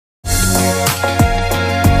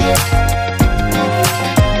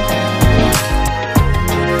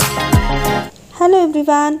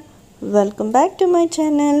Everyone, welcome back to my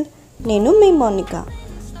channel. నేను మీ మోనికా.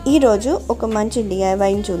 ఈరోజు ఒక మంచి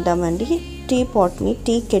డిఐవైని చూద్దామండి. టీ పాట్ని,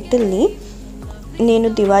 టీ కెటిల్ని నేను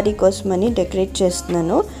దివాళీ కోసమని డెకరేట్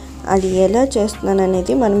చేస్తున్నాను. అది ఎలా చేస్తున్నాను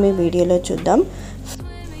అనేది మనం ఈ వీడియోలో చూద్దాం.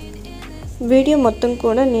 వీడియో మొత్తం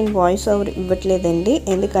కూడా నేను వాయిస్ ఓవర్ ఇవ్వట్లేదండి,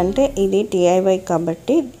 ఎందుకంటే ఇది డిఐవై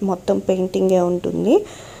కాబట్టి మొత్తం పెయింటింగే ఉంటుంది.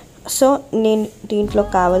 సో నేను దీంట్లో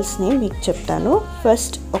కావాల్సినవి మీకు చెప్తాను.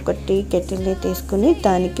 ఫస్ట్ ఒక టీ కెటిల్ని తీసుకుని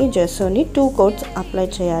దానికి జెస్సోని 2 కోట్స్ అప్లై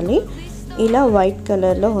చేయాలి. ఇలా వైట్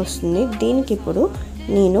కలర్లో వస్తుంది. దీనికి ఇప్పుడు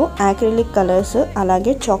నేను యాక్రిలిక్ కలర్స్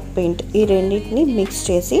అలాగే చాక్ పెయింట్ ఈ రెండింటిని మిక్స్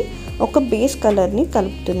చేసి ఒక బేస్ కలర్ని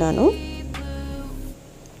కలుపుతున్నాను.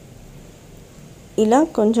 ఇలా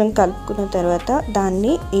కొంచెం కలుపుకున్న తర్వాత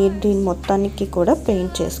దాన్ని దీని మొత్తానికి కూడా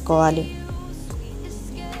పెయింట్ చేసుకోవాలి.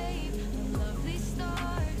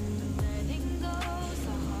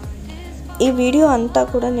 ఈ వీడియో అంతా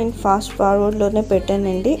కూడా నేను ఫాస్ట్ ఫార్వర్డ్లోనే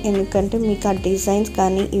పెట్టానండి, ఎందుకంటే మీకు ఆ డిజైన్స్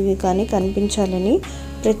కానీ ఇవి కానీ కనిపించాలని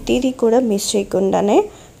ప్రతిదీ కూడా మిస్ చేయకుండానే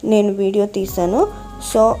నేను వీడియో తీసాను.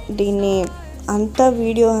 సో దీన్ని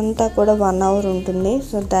వీడియో అంతా కూడా 1 అవర్ ఉంటుంది.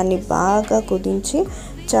 సో దాన్ని బాగా కుదించి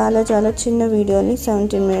చాలా చిన్న వీడియోని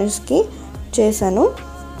 17 మినిట్స్కి చేశాను.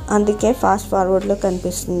 అందుకే ఫాస్ట్ ఫార్వర్డ్లో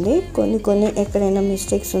కనిపిస్తుంది. కొన్ని ఎక్కడైనా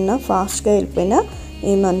మిస్టేక్స్ ఉన్నా ఫాస్ట్గా వెళ్ళిపోయినా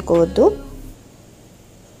ఏమనుకోవద్దు.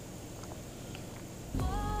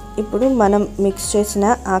 ఇప్పుడు మనం మిక్స్ చేసిన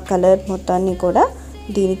ఆ కలర్ మొత్తాన్ని కూడా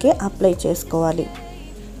దీనికి అప్లై చేసుకోవాలి.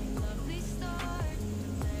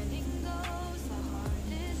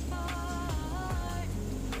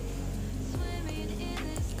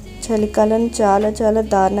 చలికాలం చాలా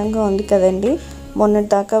దారుణంగా ఉంది కదండి.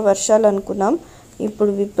 మొన్నటిదాకా వర్షాలు అనుకున్నాం,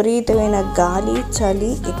 ఇప్పుడు విపరీతమైన గాలి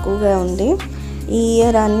చలి ఎక్కువగా ఉంది. ఈ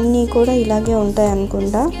ఇయర్ అన్నీ కూడా ఇలాగే ఉంటాయి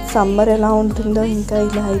అనుకుంటా. సమ్మర్ ఎలా ఉంటుందో ఇంకా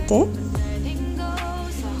ఇలా అయితే.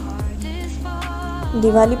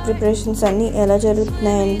 దివాళీ ప్రిపరేషన్స్ అన్నీ ఎలా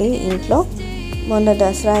జరుగుతున్నాయండి ఇంట్లో? మొన్న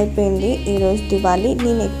దసరా అయిపోయింది, ఈరోజు దివాళీ.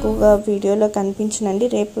 నేను ఎక్కువగా వీడియోలో కనిపించనండి.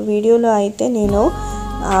 రేపు వీడియోలో అయితే నేను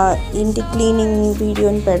ఇంటి క్లీనింగ్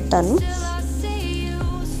వీడియోని పెడతాను.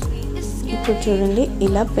 ఇప్పుడు చూడండి,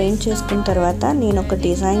 ఇలా పెయింట్ చేసుకున్న తర్వాత నేను ఒక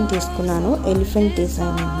డిజైన్ తీసుకున్నాను. ఎలిఫెంట్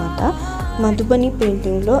డిజైన్ అన్నమాట. మధుబని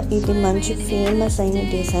పెయింటింగ్లో ఇది మంచి ఫేమస్ అయిన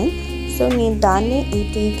డిజైన్. సో నేను దాన్ని ఈ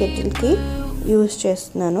టీ కెటిల్కి యూజ్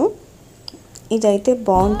చేస్తున్నాను. ఇదైతే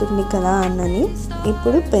బాగుంటుంది కదా అన్నని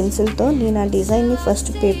ఇప్పుడు పెన్సిల్తో నేను ఆ డిజైన్ని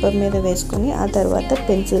ఫస్ట్ పేపర్ మీద వేసుకొని ఆ తర్వాత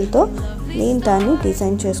పెన్సిల్తో నేను దాన్ని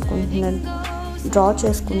డిజైన్ చేసుకుంటున్నాను, డ్రా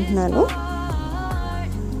చేసుకుంటున్నాను.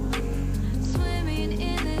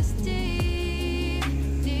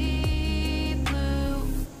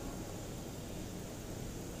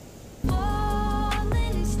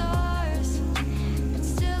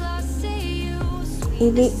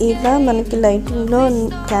 ఇది ఇలా మనకి లైటింగ్లో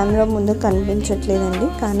కెమెరా ముందు కనిపించట్లేదండి,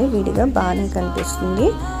 కానీ విడిగా బాగానే కనిపిస్తుంది.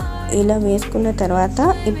 ఇలా వేసుకున్న తర్వాత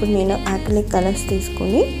ఇప్పుడు నేను యాక్రిలిక్ కలర్స్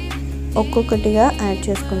తీసుకుని ఒక్కొక్కటిగా యాడ్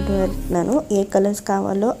చేసుకుంటూ వెళ్తున్నాను. ఏ కలర్స్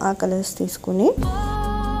కావాలో ఆ కలర్స్ తీసుకుని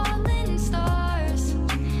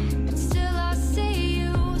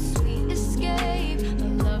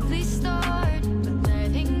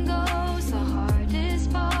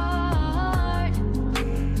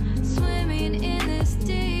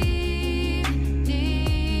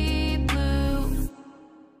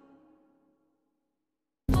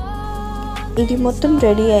ఇది మొత్తం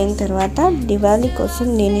రెడీ అయిన తర్వాత దివాళీ కోసం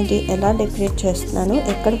నేను ఇది ఎలా డెకరేట్ చేస్తున్నాను,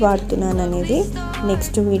 ఎక్కడ వాడుతున్నాను అనేది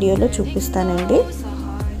నెక్స్ట్ వీడియోలో చూపిస్తానండి.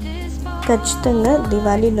 ఖచ్చితంగా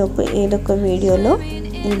దివాళీలోపు ఏదో ఒక వీడియోలో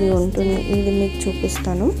ఇది ఉంటుంది, ఇది మీకు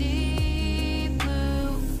చూపిస్తాను.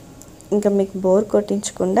 ఇంకా మీకు బోర్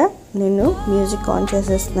కొట్టించకుండా నేను మ్యూజిక్ ఆన్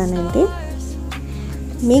చేసేస్తున్నానండి.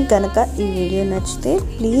 మీకు కనుక ఈ వీడియో నచ్చితే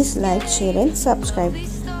please like, share and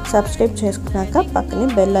subscribe చేసుకున్నాక పక్కనే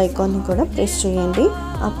బెల్ ఐకాన్ని కూడా ప్రెస్ చేయండి.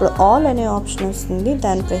 అప్పుడు ఆల్ అనే ఆప్షన్ వస్తుంది.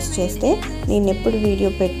 దాన్ని ప్రెస్ చేస్తే నేను ఎప్పుడు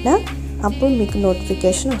వీడియో పెట్టినా అప్పుడు మీకు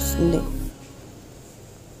నోటిఫికేషన్ వస్తుంది.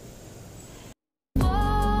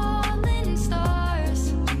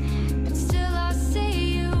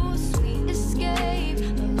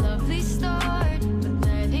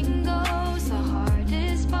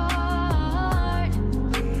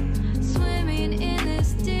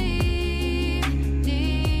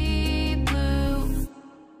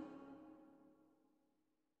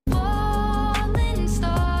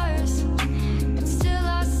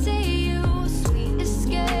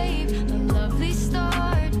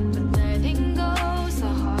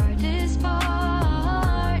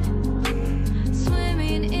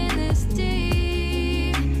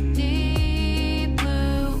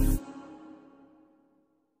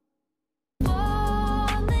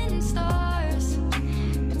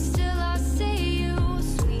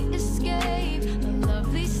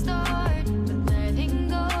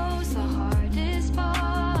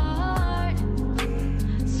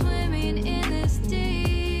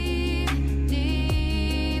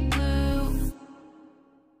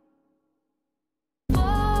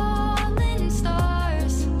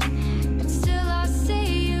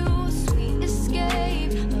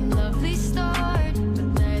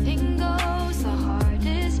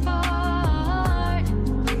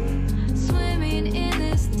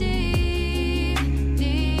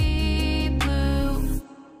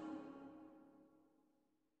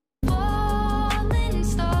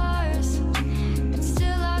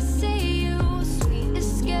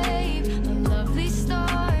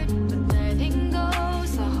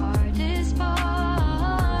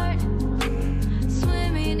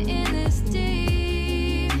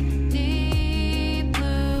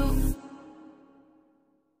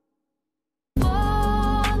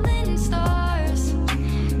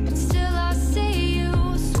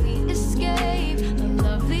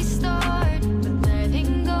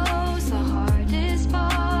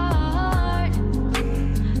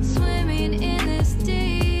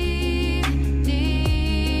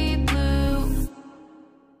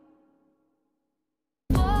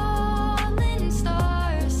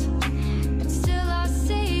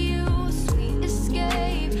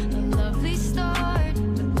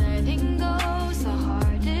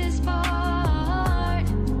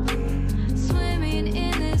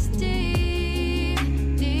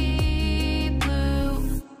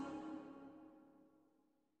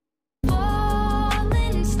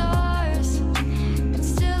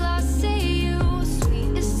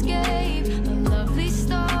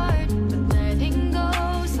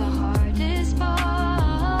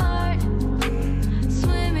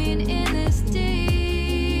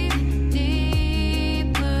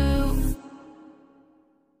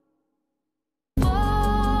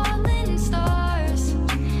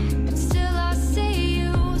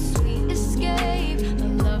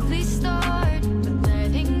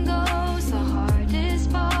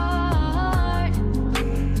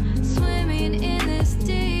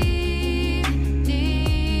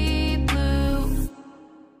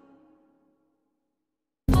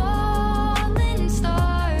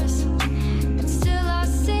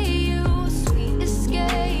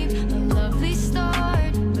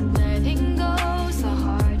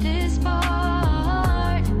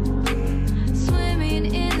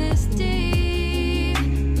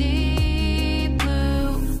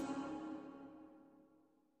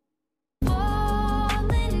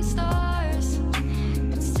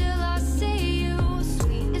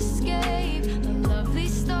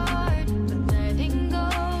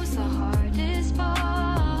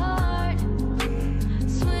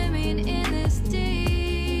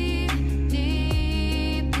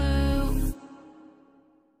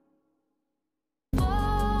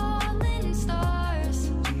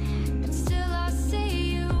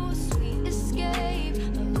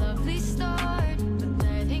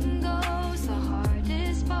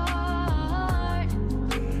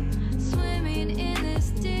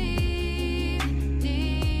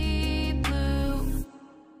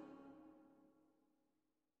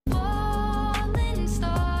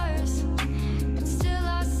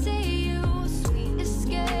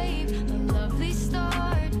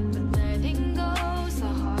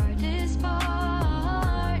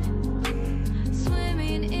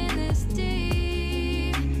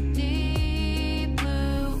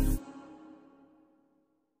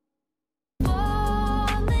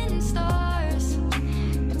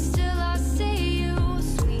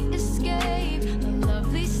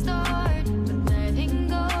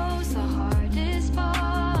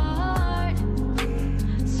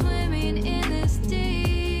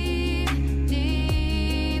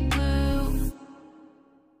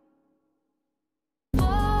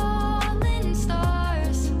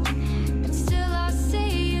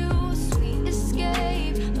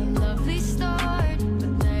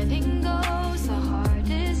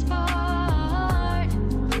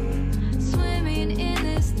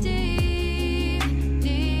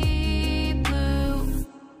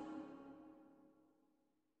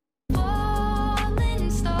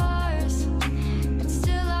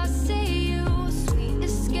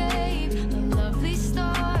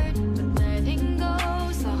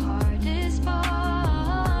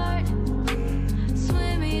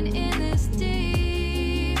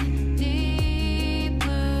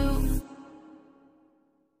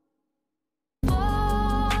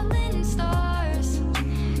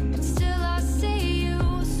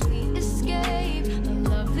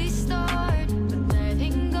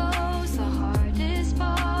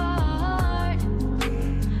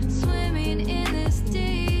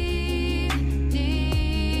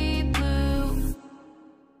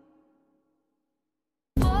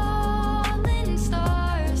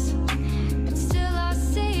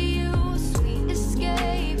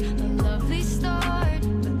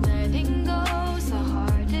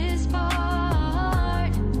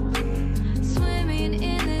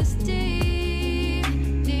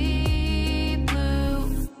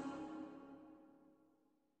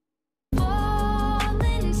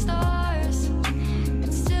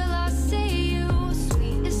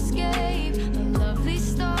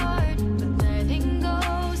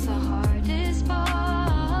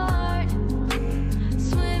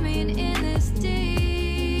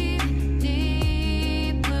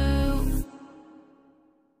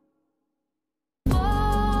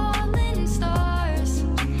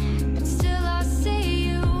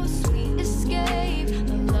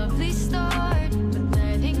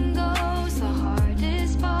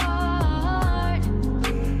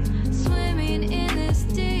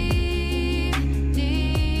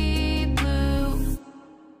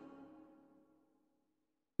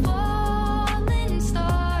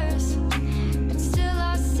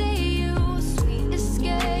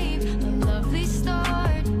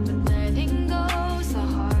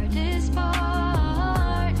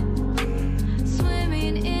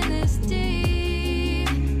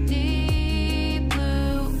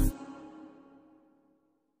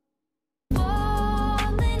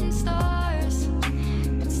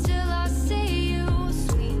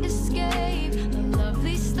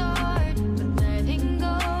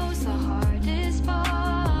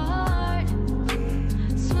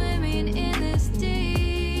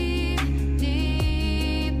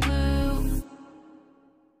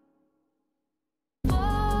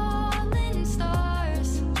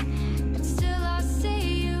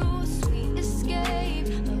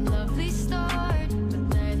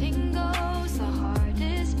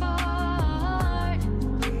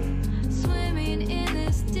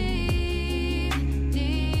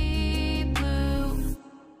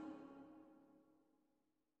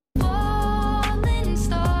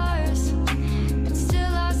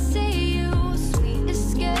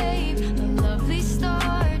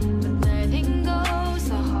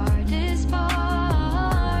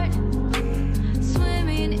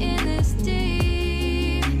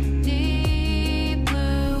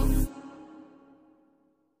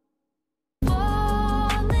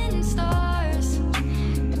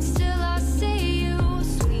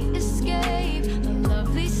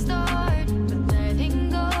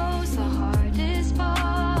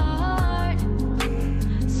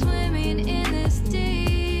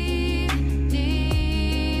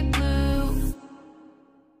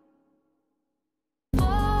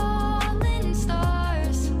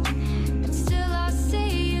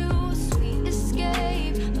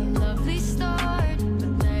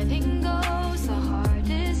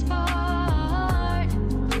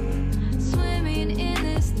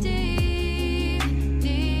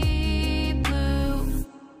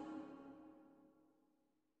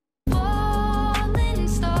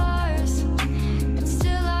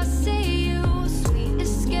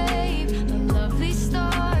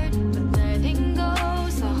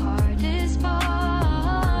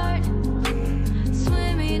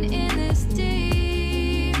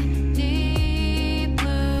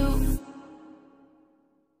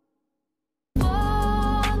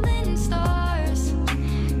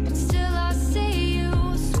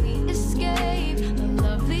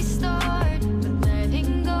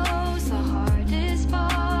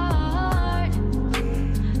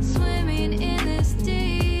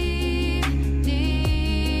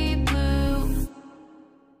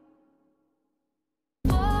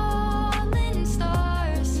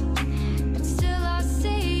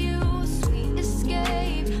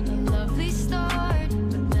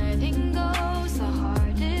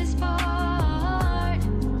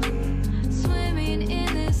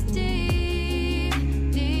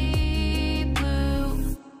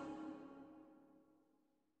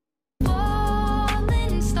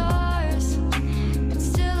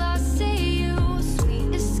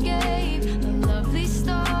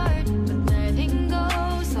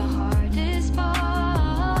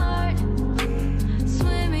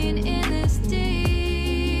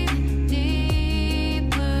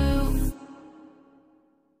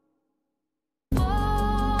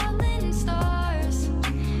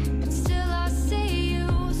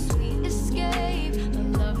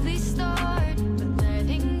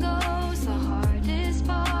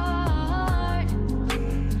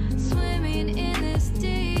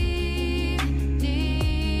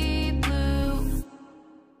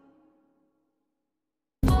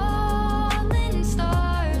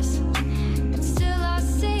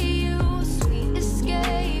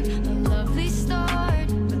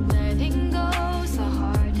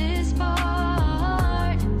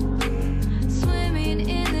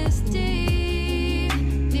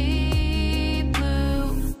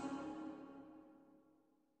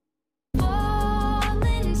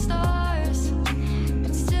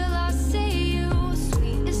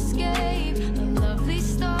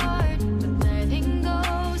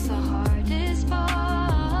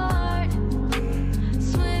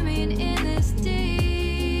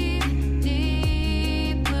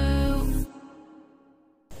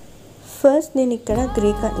 ఫస్ట్ నేను ఇక్కడ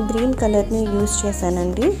గ్రీన్ కలర్ని యూజ్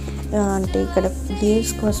చేశానండి, అంటే ఇక్కడ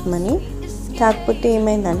లీవ్స్ కోసమని. కాకపోతే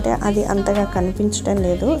ఏమైందంటే అది అంతగా కనిపించడం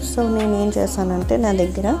లేదు. సో నేను ఏం చేశానంటే నా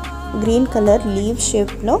దగ్గర గ్రీన్ కలర్ లీవ్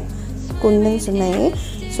షేప్లో కుందన్స్ ఉన్నాయి.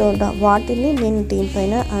 సో వాటిని నేను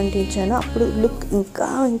దీనిపైన అంటించాను. అప్పుడు లుక్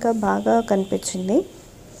ఇంకా బాగా కనిపించింది.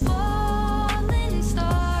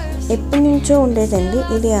 ఎప్పటి నుంచో ఉండేదండి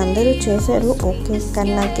ఇది, అందరూ చేశారు ఓకే,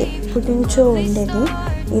 కానీ నాకు ఎప్పటి నుంచో ఉండేది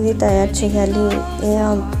ఇది తయారు చేయాలి,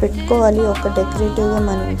 పెట్టుకోవాలి ఒక డెకరేటివ్గా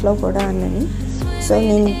మన ఇంట్లో కూడా అన్నది. సో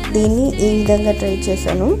నేను దీన్ని ఈ విధంగా ట్రై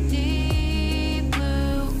చేశాను.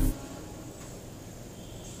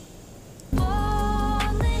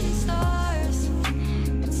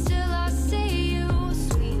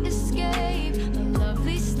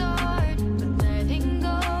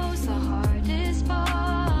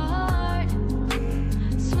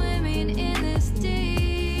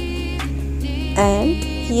 And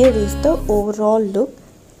here is the overall look.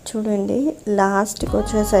 చూడండి లాస్ట్కి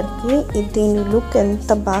వచ్చేసరికి దీని లుక్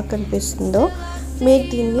ఎంత బాగా కనిపిస్తుందో. మీరు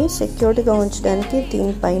దీన్ని సెక్యూర్డ్గా ఉంచడానికి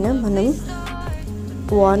దీనిపైన మనం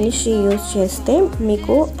వార్నిష్ యూజ్ చేస్తే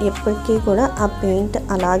మీకు ఎప్పటికీ కూడా ఆ పెయింట్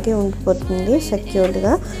అలాగే ఉండిపోతుంది,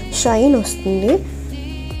 సెక్యూర్డ్గా షైన్ వస్తుంది.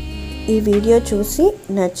 ఈ వీడియో చూసి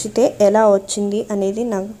నచ్చితే ఎలా వచ్చింది అనేది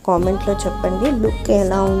నాకు కామెంట్లో చెప్పండి, లుక్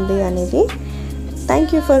ఎలా ఉంది అనేది.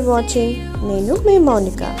 Thank you for watching. నేను మీ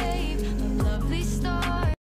మౌనిక.